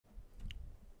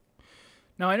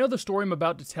Now, I know the story I'm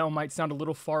about to tell might sound a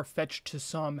little far-fetched to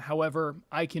some. However,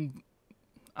 I can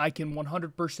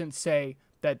 100% say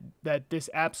that this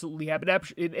absolutely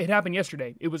happened. It happened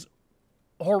yesterday. It was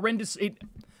horrendous.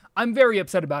 I'm very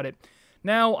upset about it.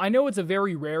 Now, I know it's a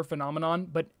very rare phenomenon,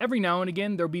 but every now and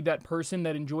again, there'll be that person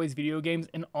that enjoys video games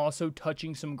and also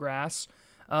touching some grass.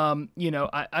 I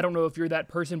don't know if you're that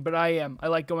person, but I am. I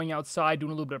like going outside,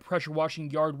 doing a little bit of pressure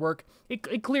washing, yard work.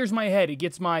 It clears my head. It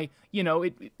gets my,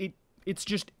 it's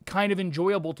just kind of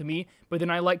enjoyable to me. But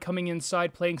then I like coming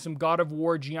inside, playing some God of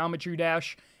War, Geometry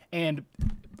Dash, and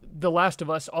The Last of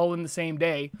Us all in the same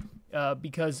day.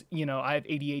 Because, I have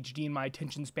ADHD and my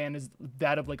attention span is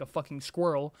that of like a fucking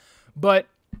squirrel. But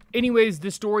anyways,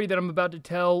 this story that I'm about to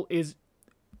tell is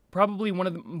probably one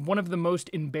of the most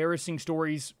embarrassing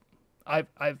stories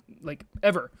I've like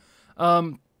ever.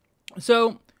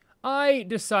 So I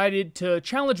decided to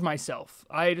challenge myself.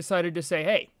 I decided to say,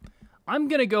 hey, I'm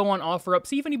going to go on OfferUp,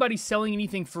 see if anybody's selling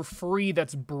anything for free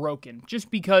that's broken.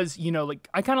 Just because,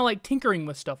 I kind of like tinkering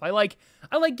with stuff. I like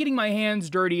getting my hands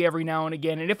dirty every now and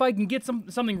again. And if I can get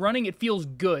something running, it feels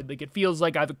good. Like, it feels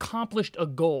like I've accomplished a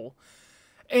goal.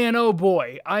 And oh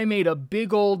boy, I made a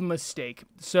big old mistake.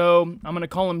 So I'm going to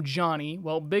call him Johnny.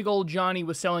 Well, big old Johnny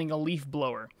was selling a leaf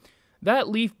blower. That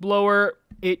leaf blower,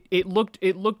 it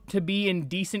looked to be in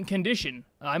decent condition.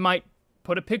 I might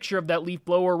put a picture of that leaf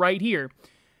blower right here.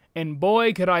 And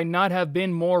boy, could I not have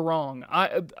been more wrong.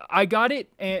 I got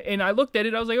it, and I looked at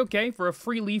it, I was like, okay, for a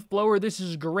free leaf blower, this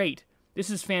is great. This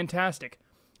is fantastic.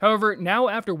 However, now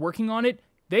after working on it,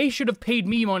 they should have paid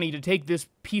me money to take this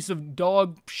piece of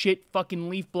dog shit fucking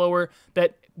leaf blower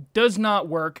that does not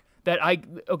work, I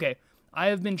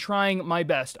have been trying my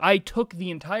best. I took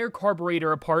the entire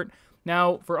carburetor apart.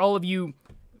 Now, for all of you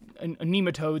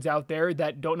nematodes out there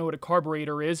that don't know what a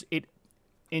carburetor is, it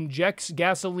injects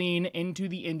gasoline into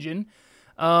the engine,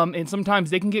 and sometimes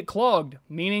they can get clogged,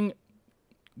 meaning,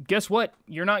 guess what?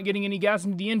 You're not getting any gas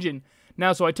into the engine.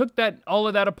 Now, so I took all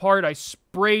of that apart, I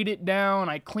sprayed it down,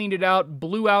 I cleaned it out,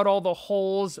 blew out all the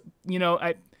holes,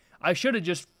 I should have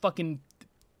just fucking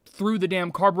threw the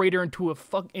damn carburetor into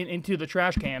the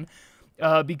trash can,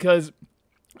 because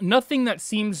nothing that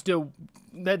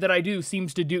I do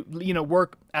seems to do,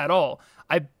 work at all.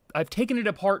 I've taken it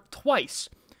apart twice.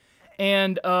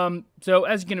 And so,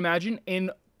 as you can imagine,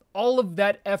 in all of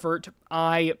that effort,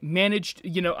 I managed,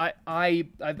 I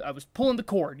was pulling the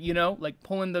cord,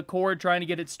 pulling the cord, trying to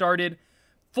get it started.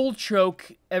 Full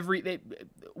choke, it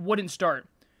wouldn't start.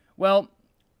 Well,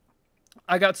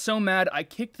 I got so mad, I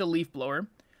kicked the leaf blower.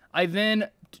 I then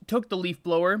took the leaf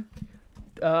blower,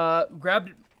 grabbed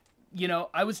it,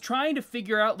 I was trying to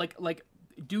figure out,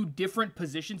 do different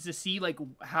positions to see,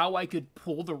 how I could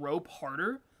pull the rope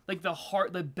harder.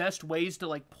 The best ways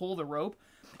to pull the rope.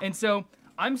 And so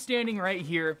I'm standing right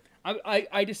here.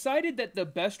 I decided that the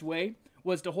best way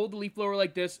was to hold the leaf blower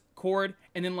like this, cord,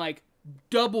 and then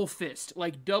double fist,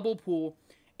 double pull.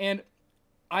 And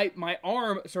my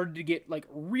arm started to get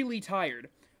really tired.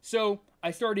 So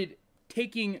I started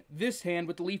taking this hand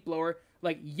with the leaf blower,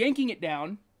 yanking it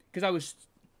down, because I was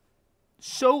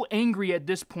so angry at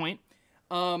this point.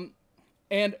 And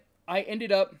I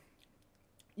ended up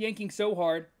yanking so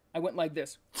hard, I went like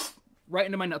this, right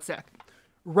into my nutsack,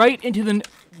 right into the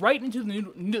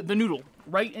noodle,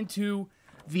 right into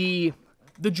the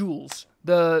jewels,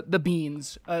 the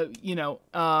beans,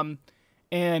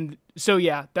 and so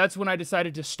yeah, that's when I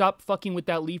decided to stop fucking with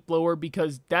that leaf blower,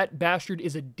 because that bastard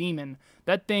is a demon.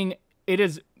 That thing,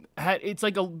 it's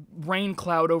like a rain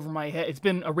cloud over my head. It's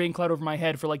been a rain cloud over my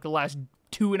head for the last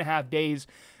 2.5 days.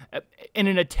 In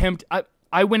an attempt,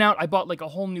 I went out, I bought a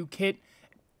whole new kit.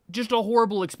 Just a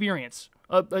horrible experience,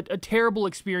 a terrible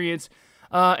experience,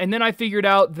 and then I figured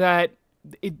out that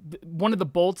one of the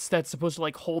bolts that's supposed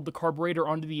to hold the carburetor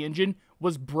onto the engine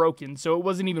was broken, so it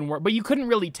wasn't even work. But you couldn't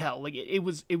really tell, it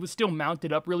was still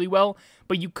mounted up really well,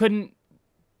 but you couldn't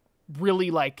really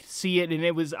see it, and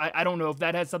it was I don't know if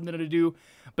that had something to do,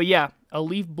 but yeah, a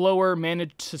leaf blower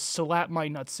managed to slap my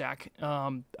nutsack.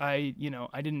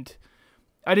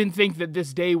 I didn't think that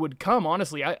this day would come,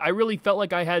 honestly. I really felt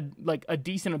like I had, a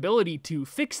decent ability to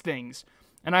fix things.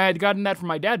 And I had gotten that from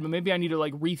my dad, but maybe I need to,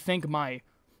 rethink my,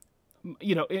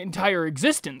 entire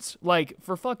existence.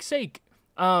 For fuck's sake.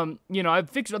 I've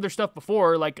fixed other stuff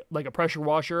before, like a pressure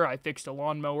washer. I fixed a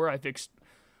lawnmower. I fixed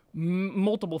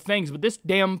multiple things. But this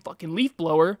damn fucking leaf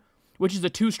blower, which is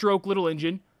a 2-stroke little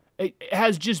engine, it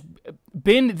has just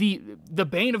been the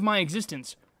bane of my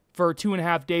existence for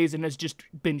 2.5 days, and has just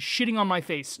been shitting on my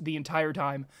face the entire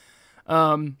time.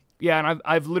 Yeah, and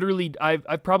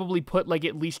I've probably put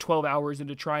at least 12 hours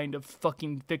into trying to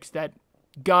fucking fix that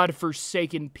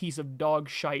godforsaken piece of dog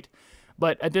shite.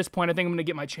 But at this point, I think I'm gonna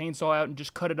get my chainsaw out and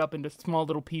just cut it up into small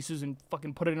little pieces and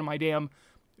fucking put it in my damn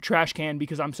trash can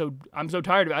because I'm so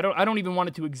tired of it. I don't even want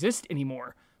it to exist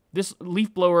anymore. This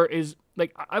leaf blower is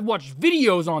like, I've watched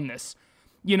videos on this.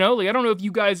 You know, like, I don't know if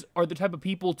you guys are the type of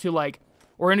people to like,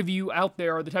 or any of you out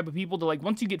there are the type of people to like,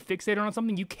 once you get fixated on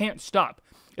something, you can't stop.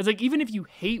 It's like, even if you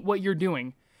hate what you're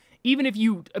doing, even if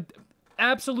you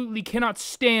absolutely cannot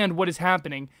stand what is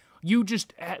happening, you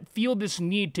just feel this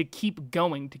need to keep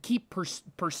going, to keep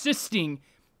persisting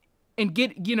and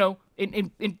get, you know,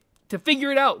 and to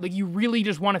figure it out. Like, you really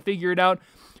just want to figure it out.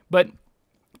 But,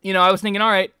 you know, I was thinking,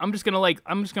 all right, I'm just going to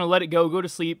let it go to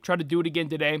sleep, try to do it again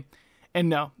today. And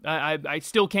no, I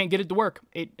still can't get it to work.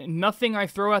 Nothing I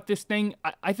throw at this thing,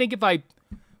 I think if I,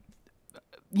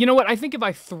 you know what, I think if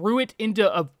I threw it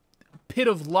into a pit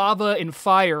of lava and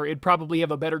fire, it'd probably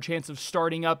have a better chance of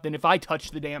starting up than if I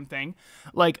touched the damn thing.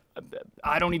 Like,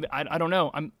 I don't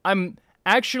know. I'm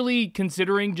actually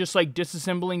considering just like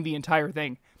disassembling the entire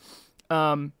thing.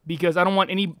 Because I don't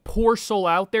want any poor soul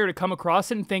out there to come across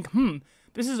it and think,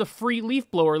 this is a free leaf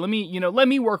blower. Let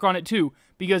me work on it too,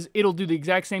 because it'll do the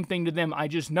exact same thing to them. I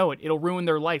just know it. It'll ruin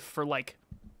their life for like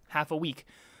half a week.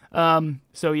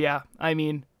 So yeah, I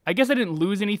mean, I guess I didn't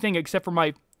lose anything except for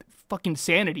my fucking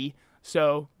sanity.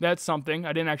 So that's something.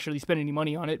 I didn't actually spend any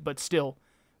money on it, but still,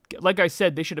 like I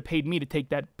said, they should have paid me to take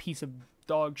that piece of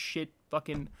dog shit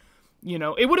fucking, you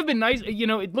know, it would have been nice. You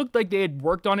know, it looked like they had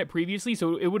worked on it previously,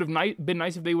 so it would have been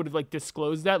nice if they would have like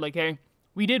disclosed that, like, hey,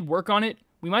 we did work on it.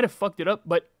 We might have fucked it up,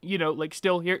 but, you know, like,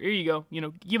 still, here you go. You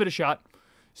know, give it a shot.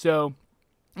 So,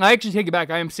 I actually take it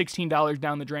back. I am $16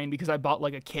 down the drain because I bought,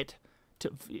 like, a kit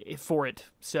for it.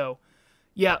 So,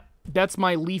 yeah, that's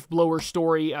my leaf blower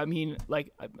story. I mean,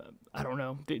 like, I don't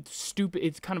know. It's stupid.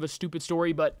 It's kind of a stupid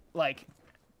story, but, like,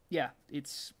 yeah,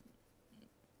 it's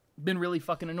been really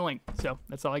fucking annoying. So,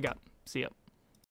 that's all I got. See ya.